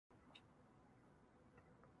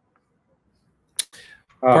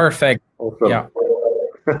Perfect. Awesome. Yeah.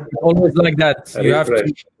 Always like that. That you is have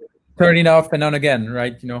great. to turn it off and on again,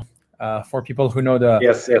 right? You know, for people who know the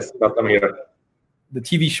Yes, but I'm here. The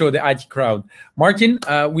TV show, The IT Crowd. Martin,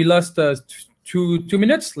 we lost 2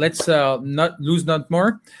 minutes. Let's not lose not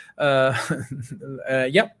more.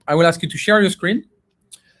 Yeah, I will ask you to share your screen,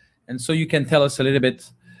 and so you can tell us a little bit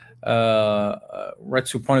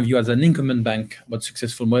what's your point of view as an incumbent bank about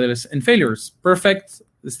successful models and failures. Perfect.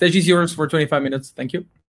 The stage is yours for 25 minutes. Thank you.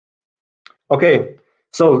 Okay.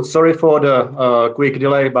 So sorry for the quick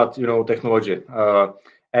delay, but you know, technology.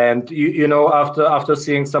 And you know, after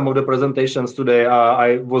seeing some of the presentations today,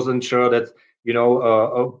 I wasn't sure that you know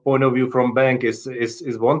a point of view from bank is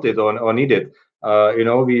wanted or needed. You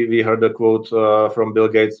know, we heard the quote from Bill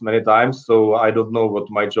Gates many times, so I don't know what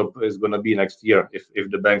my job is going to be next year if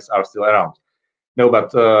the banks are still around. No,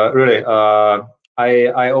 but really,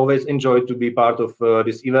 I always enjoy to be part of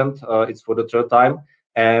this event. It's for the third time,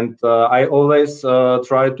 and I always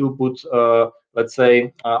try to put, let's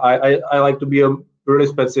say, I like to be really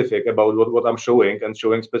specific about what I'm showing and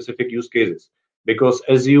showing specific use cases, because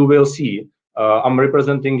as you will see, I'm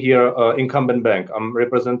representing here incumbent bank. I'm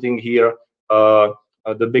representing here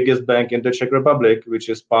the biggest bank in the Czech Republic, which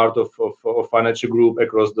is part of financial group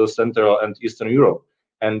across the Central and Eastern Europe.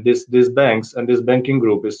 And this banks and this banking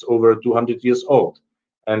group is over 200 years old.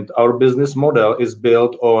 And our business model is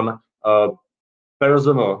built on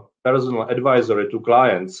personal advisory to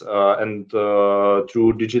clients and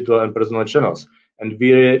through digital and personal channels. And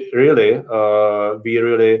we really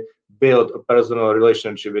build a personal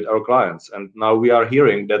relationship with our clients. And now we are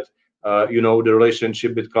hearing that you know, the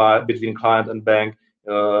relationship between client and bank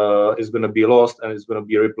is going to be lost and is going to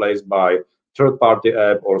be replaced by third-party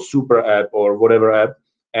app or super app or whatever app.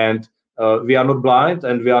 And we are not blind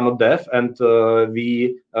and we are not deaf, and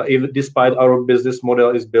even despite our business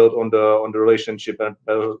model is built on the relationship and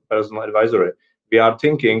personal advisory, we are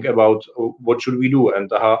thinking about what should we do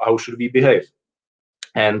and how should we behave.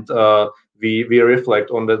 And we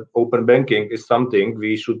reflect on that open banking is something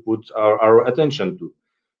we should put our attention to.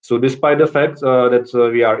 So despite the fact that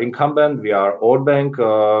we are incumbent, we are old bank,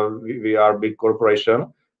 we are big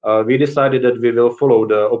corporation, we decided that we will follow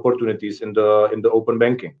the opportunities in the open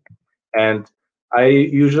banking. And I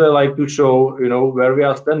usually like to show, you know, where we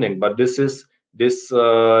are standing. But this is let's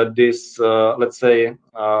say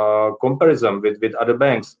comparison with other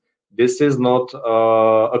banks. This is not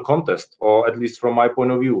a contest, or at least from my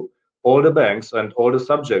point of view, all the banks and all the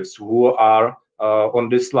subjects who are on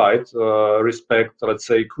this slide respect, let's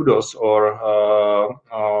say, kudos or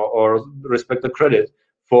respect the credit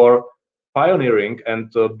for pioneering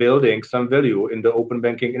and building some value in the open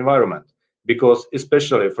banking environment. Because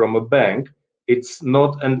especially from a bank, it's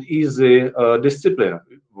not an easy discipline.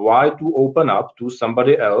 Why to open up to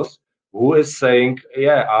somebody else who is saying,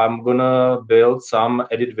 yeah, I'm gonna build some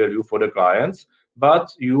added value for the clients,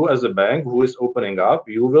 but you as a bank who is opening up,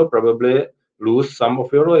 you will probably lose some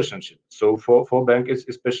of your relationship. So for bank, it's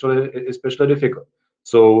especially difficult.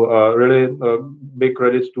 So really big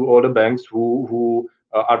credit to all the banks who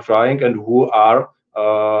are trying and who are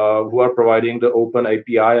providing the open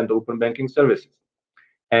API and open banking services.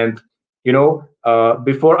 And you know,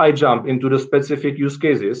 before I jump into the specific use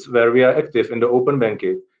cases where we are active in the open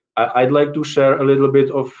banking, I'd like to share a little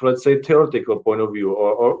bit of, let's say, theoretical point of view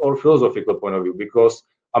or philosophical point of view, because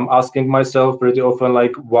I'm asking myself pretty often,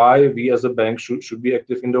 like, why we as a bank should be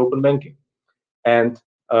active in the open banking. And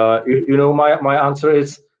you know, my answer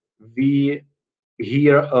is, we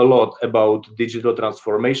hear a lot about digital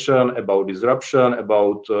transformation, about disruption,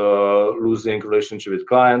 about losing relationship with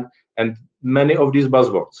client, and many of these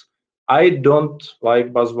buzzwords. I don't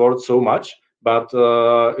like buzzwords so much, but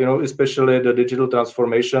you know, especially the digital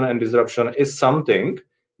transformation and disruption is something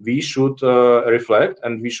we should reflect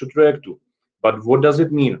and we should react to. But what does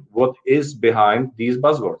it mean? What is behind these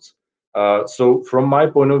buzzwords? So from my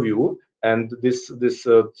point of view, and this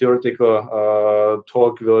theoretical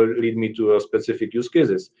talk will lead me to specific use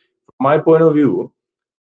cases. From my point of view,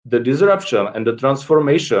 the disruption and the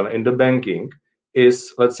transformation in the banking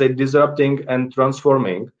is, let's say, disrupting and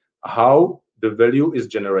transforming how the value is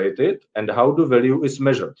generated and how the value is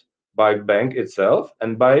measured by bank itself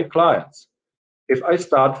and by clients. If I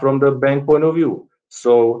start from the bank point of view,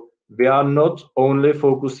 so we are not only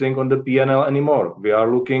focusing on the P&L anymore. We are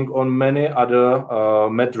looking on many other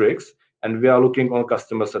metrics, and we are looking on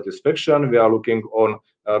customer satisfaction. We are looking on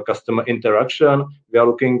customer interaction. We are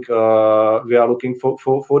looking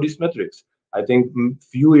for these metrics. I think a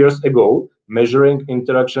few years ago, measuring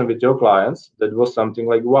interaction with your clients, that was something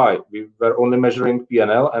like, why we were only measuring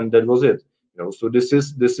P&L and that was it. You know, so this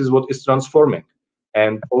is what is transforming.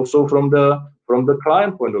 And also from the from the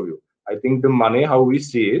client point of view, I think the money, how we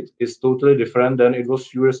see it, is totally different than it was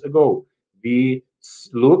few years ago. We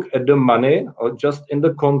look at the money just in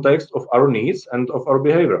the context of our needs and of our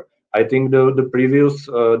behavior. I think the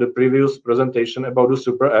previous presentation about the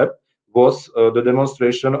super app was the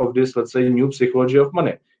demonstration of this, let's say, new psychology of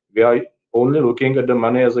money. We are only looking at the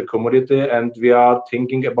money as a commodity, and we are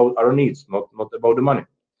thinking about our needs, not about the money.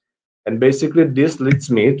 And basically, this leads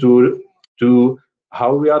me to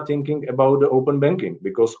how we are thinking about the open banking,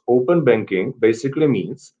 because open banking basically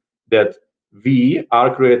means that we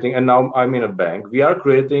are creating, and now I'm in a bank, we are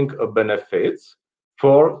creating benefits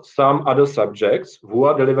for some other subjects who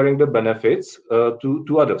are delivering the benefits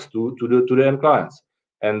to others, to the end clients.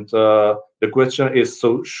 And the question is,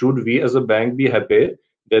 so should we as a bank be happy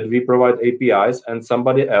that we provide APIs and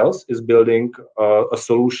somebody else is building a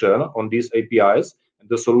solution on these APIs?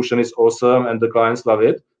 The solution is awesome and the clients love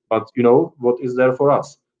it, but you know, what is there for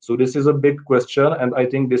us? So this is a big question, and I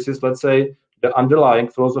think this is, let's say, the underlying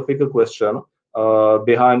philosophical question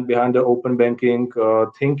behind the open banking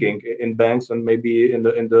thinking in banks and maybe in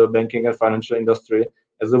the banking and financial industry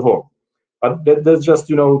as a whole. But that's just,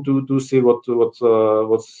 you know, to see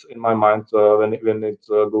what's in my mind when it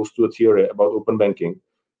goes to a theory about open banking.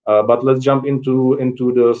 But let's jump into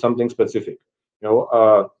the something specific. You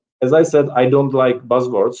know, as I said, I don't like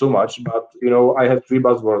buzzwords so much, but you know, I have 3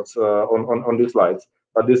 buzzwords on these slides.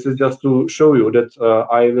 But this is just to show you that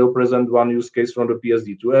I will present one use case from the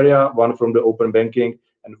PSD2 area, one from the open banking,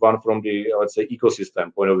 and one from the, let's say,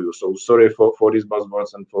 ecosystem point of view. So sorry for these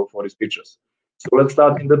buzzwords and for these pictures. So let's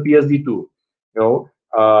start in the PSD2. You know,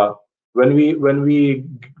 when we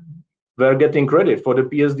were getting credit for the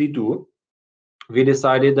PSD2, we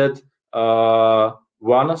decided that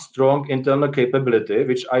one strong internal capability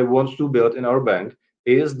which I want to build in our bank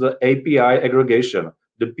is the API aggregation.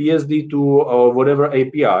 The PSD2 or whatever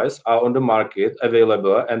APIs are on the market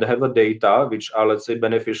available and have a data which are, let's say,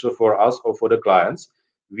 beneficial for us or for the clients.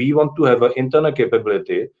 We want to have an internal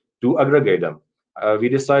capability to aggregate them. We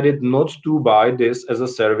decided not to buy this as a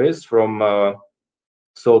service from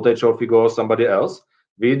Soltech or Figo or somebody else.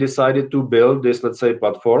 We decided to build this, let's say,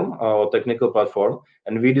 platform or technical platform,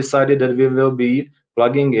 and we decided that we will be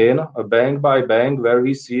plugging in a bank by bank where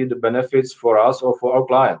we see the benefits for us or for our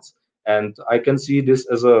clients. And I can see this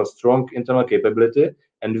as a strong internal capability,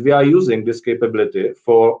 and we are using this capability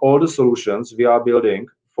for all the solutions we are building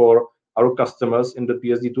for our customers in the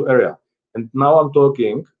PSD2 area. And now I'm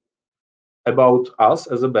talking about us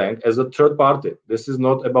as a bank, as a third party. This is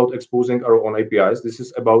not about exposing our own APIs. This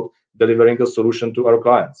is about delivering a solution to our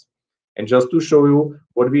clients. And just to show you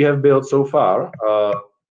what we have built so far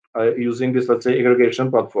using this, let's say, aggregation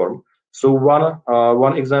platform. So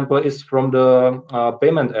one example is from the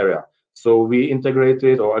payment area. So we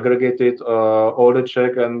integrated or aggregated all the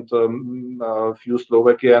Czech and few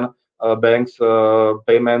Slovakian banks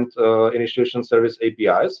payment initiation service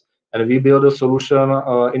APIs. And we build a solution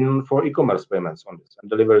for e-commerce payments on this and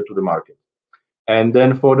deliver it to the market. And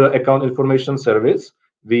then for the account information service,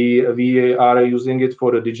 we are using it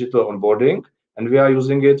for the digital onboarding, and we are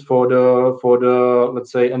using it for the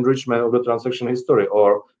let's say, enrichment of the transaction history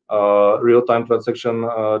or real-time transaction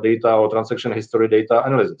data or transaction history data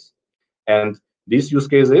analysis. And these use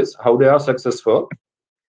cases, how they are successful.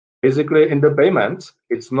 Basically, in the payments,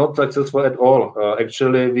 it's not successful at all.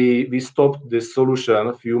 Actually, we stopped this solution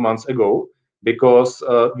a few months ago because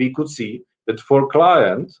we could see that for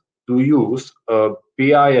clients to use a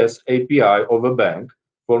PIS API of a bank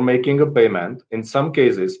for making a payment, in some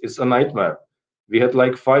cases, it's a nightmare. We had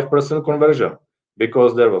like 5% conversion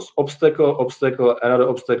because there was obstacle, another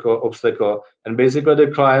obstacle, and basically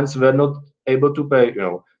the clients were not able to pay. You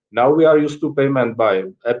know, now we are used to payment by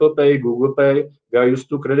Apple Pay, Google Pay. We are used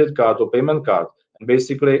to credit card or payment card, and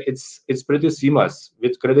basically it's pretty seamless.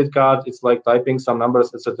 With credit card, it's like typing some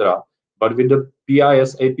numbers, etc. But with the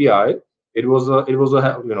PIS API, it was a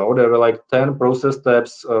you know, there were like 10 process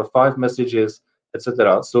steps, 5 messages,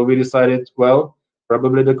 etc. So we decided, well,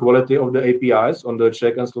 probably the quality of the APIs on the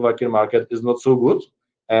Czech and Slovakian market is not so good,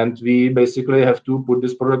 and we basically have to put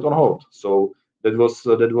this product on hold. So that was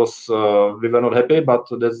we were not happy, but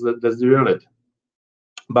that's the reality.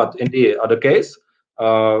 But in the other case,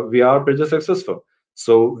 we are pretty successful.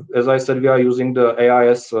 So as I said, we are using the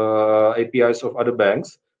AIS APIs of other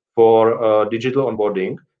banks for digital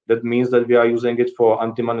onboarding. That means that we are using it for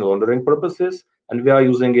anti-money laundering purposes, and we are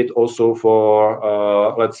using it also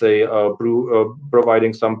for, let's say,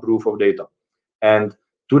 providing some proof of data. And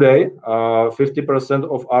today, 50%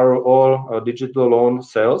 of our all digital loan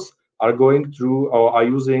sales are going through or are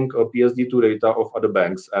using PSD2 data of other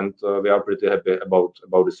banks, and we are pretty happy about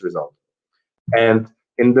this result. And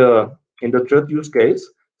in the in the third use case,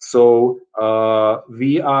 so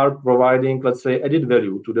we are providing, let's say, added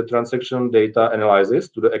value to the transaction data analysis,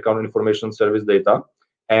 to the account information service data,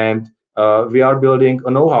 and we are building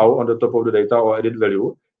a know-how on the top of the data or added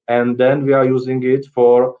value, and then we are using it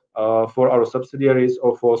for our subsidiaries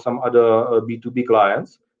or for some other B2B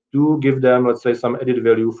clients to give them, let's say, some added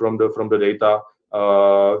value from the data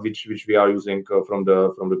which we are using from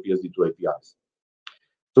the PSD2 APIs.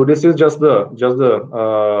 So this is just the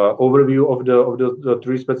overview of the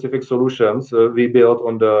three specific solutions we built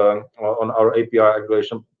on our API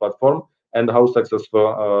aggregation platform and how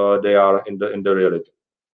successful they are in the reality.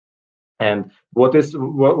 And what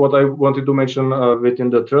I wanted to mention within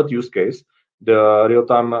the third use case, the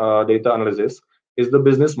real-time data analysis, is the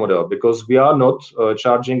business model, because we are not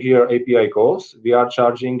charging here API calls. We are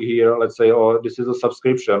charging here, let's say, this is a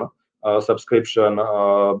subscription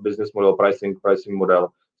business model, pricing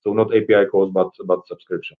model. So not API calls, but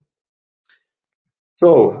subscription.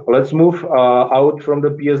 So let's move out from the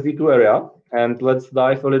PSD2 area, and let's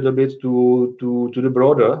dive a little bit to the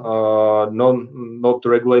broader, not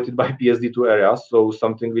regulated by PSD2 area, so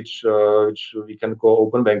something which we can call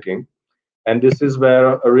open banking. And this is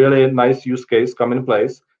where a really nice use case come in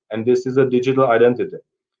place, and this is a digital identity.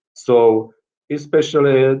 So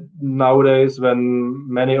especially nowadays,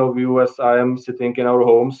 when many of you, as I am, sitting in our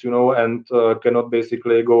homes, and cannot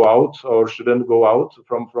basically go out or shouldn't go out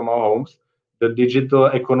from our homes, the digital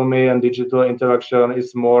economy and digital interaction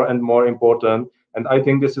is more and more important. And I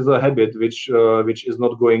think this is a habit which is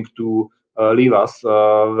not going to leave us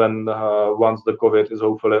when once the COVID is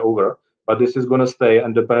hopefully over. But this is going to stay,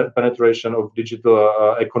 and the penetration of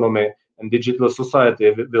digital economy and digital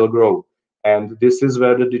society will grow. And this is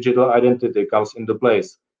where the digital identity comes into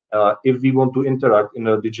place. If we want to interact in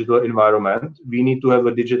a digital environment, we need to have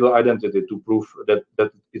a digital identity to prove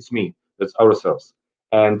that it's me, that's ourselves.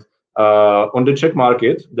 And on the Czech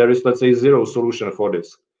market, there is, let's say, zero solution for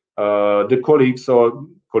this. The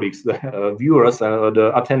viewers and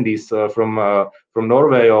the attendees from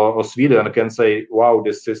Norway or Sweden can say, wow,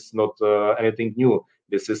 this is not anything new.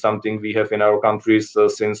 This is something we have in our countries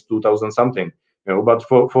since 2000 something. But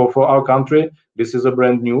for our country, this is a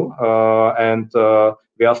brand new, and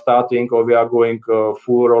we are starting, or we are going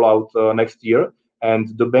full rollout next year. And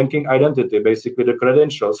the banking identity, basically the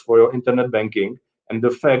credentials for your internet banking, and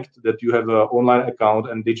the fact that you have an online account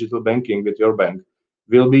and digital banking with your bank,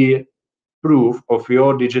 will be proof of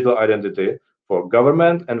your digital identity for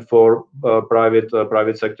government and for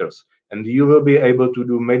private sectors. And you will be able to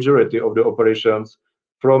do majority of the operations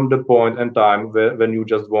from the point and time when you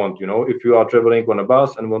just want. If you are traveling on a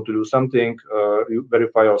bus and want to do something, you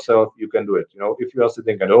verify yourself, you can do it. If you are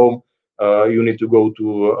sitting at home, you need to go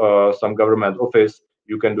to some government office,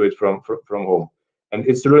 you can do it from home. And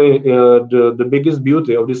it's really the biggest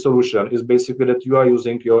beauty of this solution is basically that you are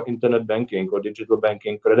using your internet banking or digital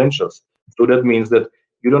banking credentials. So that means that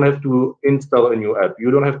you don't have to install a new app, you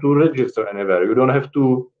don't have to register anywhere, you don't have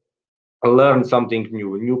to learn something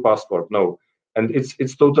new passport. No, and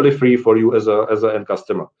it's totally free for you as an end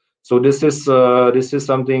customer. So this is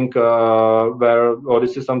something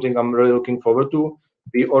this is something I'm really looking forward to.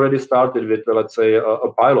 We already started with, let's say,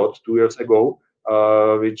 a pilot 2 years ago,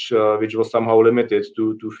 which was somehow limited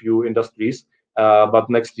to few industries. But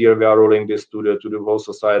next year we are rolling this to the whole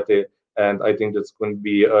society, and I think that's going to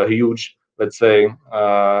be a huge, let's say,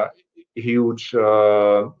 huge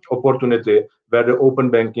opportunity where the open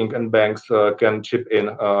banking and banks can chip in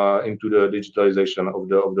into the digitalization of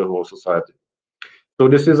the whole society. So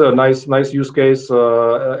this is a nice use case.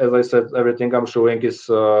 As I said, everything I'm showing is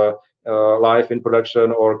live in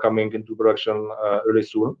production or coming into production really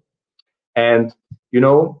soon. And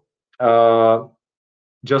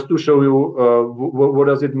just to show you what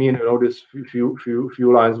does it mean, this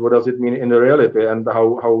few lines, what does it mean in the reality, and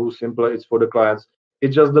how simple it's for the clients.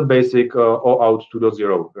 It's just the basic all out to the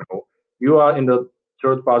zero. You are in the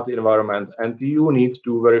third-party environment, and you need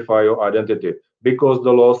to verify your identity because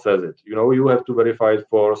the law says it. You have to verify it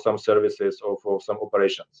for some services or for some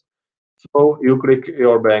operations. So you click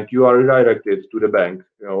your bank, you are redirected to the bank,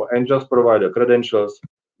 and just provide the credentials.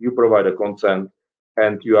 You provide a consent,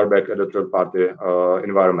 and you are back at the third-party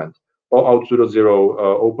environment. All out to the zero,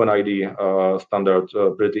 open ID standard,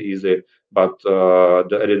 pretty easy, but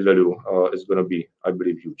the added value is going to be, I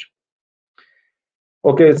believe, huge.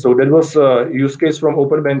 Okay, so that was a use case from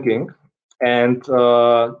open banking, and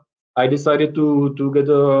I decided to get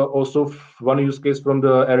also one use case from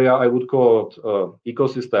the area I would call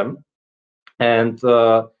ecosystem. And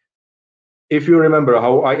if you remember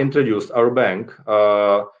how I introduced our bank,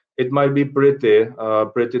 it might be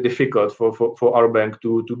pretty difficult for our bank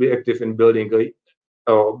to be active in building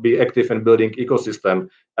be active in building ecosystem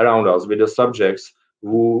around us with the subjects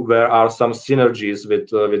where are some synergies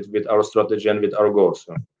with our strategy and with our goals.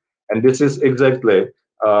 And this is exactly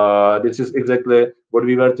what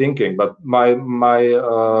we were thinking. But my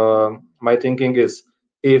thinking is,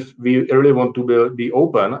 if we really want to be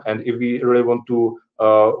open, and if we really want to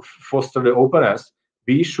foster the openness,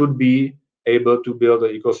 we should be able to build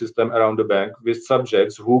an ecosystem around the bank with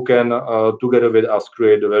subjects who can together with us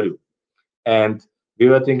create the value. And we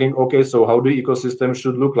were thinking, okay, so how the ecosystem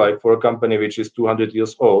should look like for a company which is 200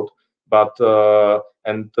 years old, but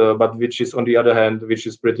which is, on the other hand, which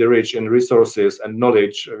is pretty rich in resources and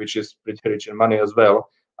knowledge, which is pretty rich in money as well.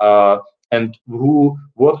 And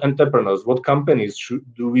what entrepreneurs, what companies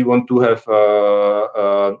do we want to have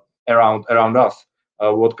around us?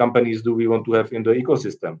 What companies do we want to have in the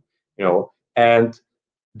ecosystem? And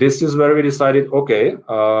this is where we decided, okay,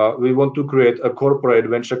 we want to create a corporate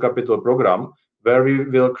venture capital program where we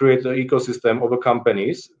will create an ecosystem of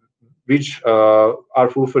companies which are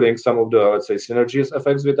fulfilling some of the, let's say, synergies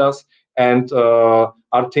effects with us, and are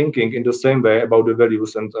thinking in the same way about the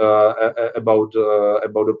values and about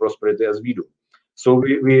the prosperity as we do. So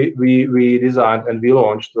we designed and we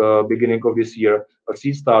launched beginning of this year a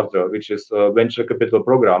seed starter, which is a venture capital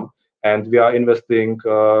program. And we are investing.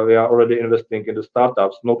 We are already investing in the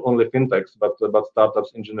startups, not only fintechs, but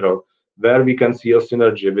startups in general, where we can see a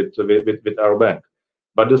synergy with our bank.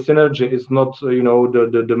 But the synergy is not,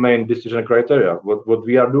 the main decision criteria. What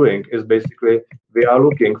we are doing is basically we are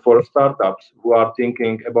looking for startups who are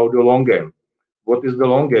thinking about the long game. What is the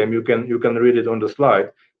long game? You can read it on the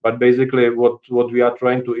slide. But basically, what we are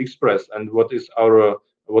trying to express and what is our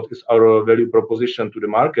value proposition to the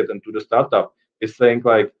market and to the startup is saying,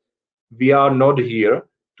 like, we are not here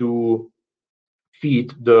to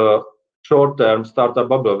feed the short-term startup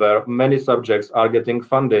bubble where many subjects are getting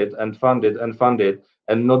funded and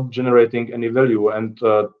not generating any value, and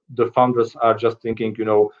the founders are just thinking,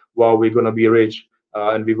 wow, we're going to be rich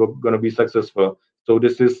and we're going to be successful. So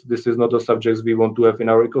this is not the subjects we want to have in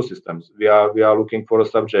our ecosystems. We are looking for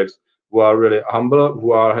subjects who are really humble,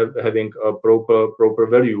 who are having a proper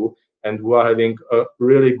value, and who are having a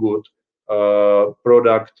really good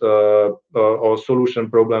product or solution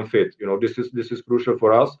problem fit. This is crucial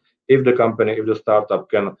for us. If the startup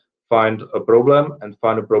can find a problem and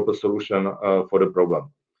find a proper solution for the problem.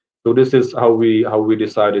 So this is how we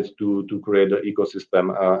decided to create an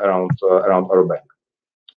ecosystem around our bank.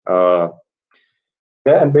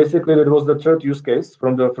 And basically that was the third use case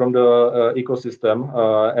from the ecosystem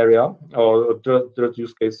area, or third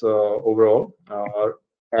use case overall.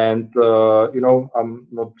 And I'm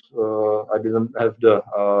not. I didn't have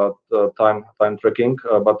the time tracking,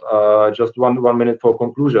 but just one minute for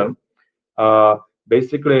conclusion.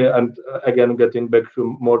 Basically, and again, getting back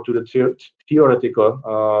more to the theoretical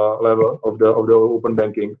level of the open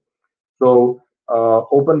banking. So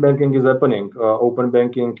open banking is happening. Open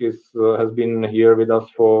banking has been here with us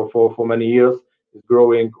for many years. It's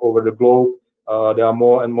growing over the globe. There are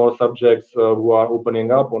more and more subjects who are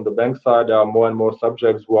opening up on the bank side. There are more and more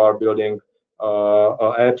subjects who are building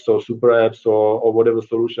apps or super apps or whatever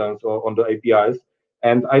solutions on the APIs.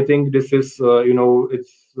 And I think this is,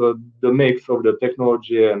 it's the mix of the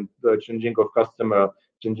technology and the changing of customer,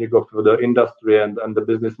 changing of the industry and the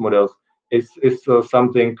business models. Is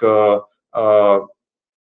something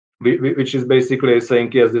which is basically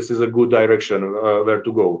saying, yes, this is a good direction where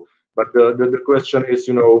to go. But the question is,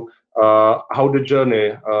 how the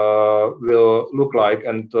journey will look like,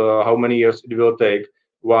 and how many years it will take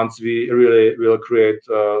once we really will create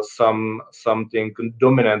something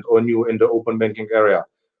dominant or new in the open banking area.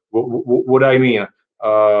 What I mean,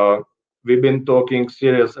 we've been talking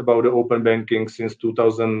serious about the open banking since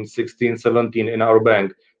 2016-17 in our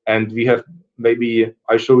bank, and we have, maybe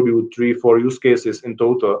I showed you 3-4 use cases in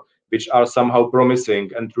total, which are somehow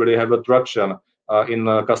promising and really have a traction in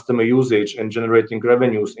customer usage and generating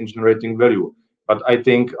revenues and generating value. But I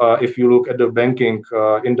think if you look at the banking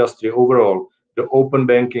industry overall, the open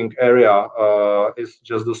banking area is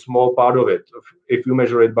just a small part of it. If you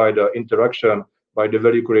measure it by the interaction, by the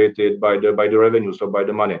value created, by the revenues, or by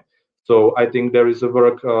the money. So I think there is a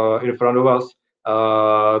work in front of us.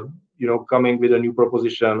 Coming with a new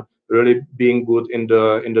proposition, really being good in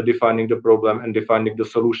the defining the problem and defining the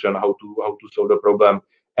solution, how to solve the problem,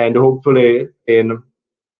 and hopefully in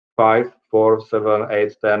 5, 4, 7,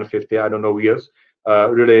 8, 10, 50, I don't know, years,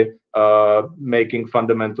 really making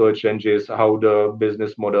fundamental changes how the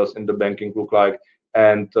business models in the banking look like,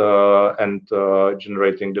 and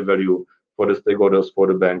generating the value for the stakeholders, for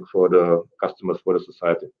the bank, for the customers, for the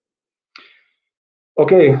society.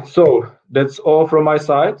 Okay, so that's all from my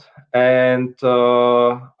side, And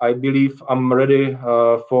I believe I'm ready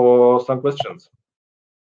for some questions.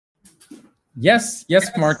 Yes,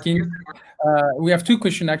 Martin. We have two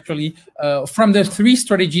questions actually. From the three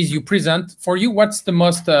strategies you present, for you, what's the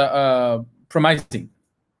most promising?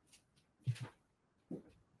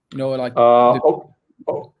 You know, like.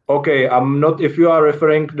 Okay, I'm not. If you are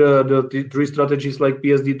referring the three strategies like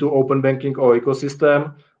PSD2, open banking, or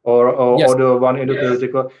ecosystem, or Yes. the one in the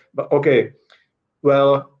theoretical. But okay,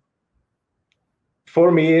 well,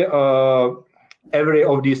 for me, every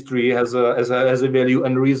of these three has a value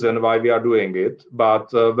and reason why we are doing it.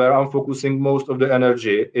 But where I'm focusing most of the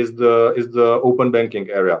energy is the open banking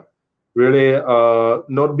area. Really,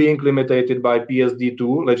 not being limited by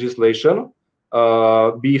PSD2 legislation.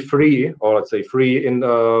 Be free, or let's say free in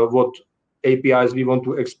what APIs we want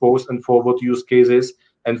to expose and for what use cases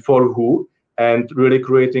and for who, and really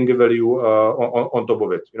creating a value on top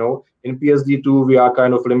of it. You know, in PSD2 we are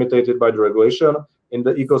kind of limited by the regulation. In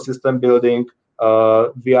the ecosystem building,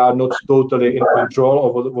 we are not totally in control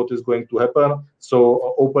of what is going to happen.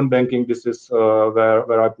 So open banking, this is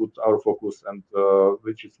where I put our focus and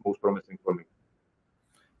which is most promising for me.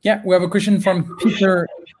 Yeah, we have a question from Peter.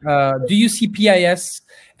 Do you see PIS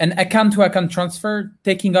and account-to-account transfer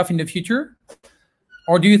taking off in the future?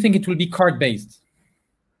 Or do you think it will be card-based?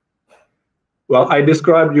 Well, I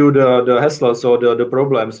described you the hassles, so the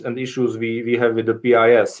problems and issues we have with the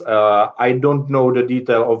PIS. I don't know the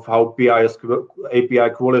detail of how PIS API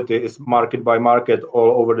quality is market by market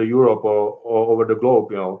all over the Europe or over the globe,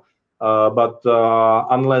 you know. But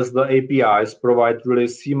unless the APIs provide really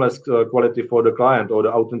seamless quality for the client or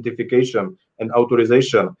the authentication and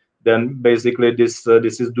authorization, then basically this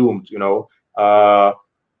is doomed. You know,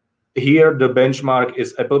 here the benchmark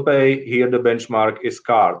is Apple Pay. Here the benchmark is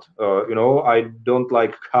card. You know, I don't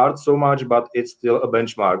like card so much, but it's still a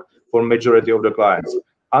benchmark for majority of the clients.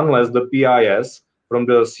 Unless the PIS, from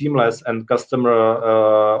the seamless and customer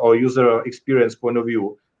or user experience point of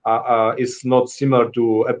view, is not similar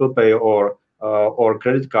to Apple Pay or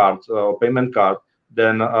credit card or payment card,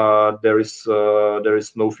 then there is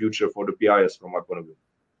no future for the PIS from my point of view.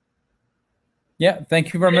 Yeah,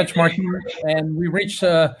 thank you very much, Martin. And we reached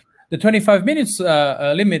the 25 minutes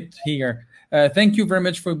limit here. Thank you very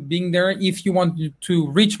much for being there. If you want to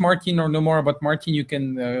reach Martin or know more about Martin, you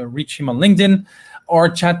can reach him on LinkedIn or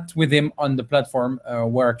chat with him on the platform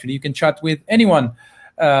where actually you can chat with anyone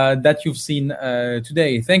that you've seen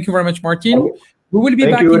today. Thank you very much, Martin. We will be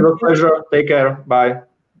back. Thank you. It was a pleasure. Take care. Bye.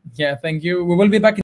 Yeah, thank you. We will be back.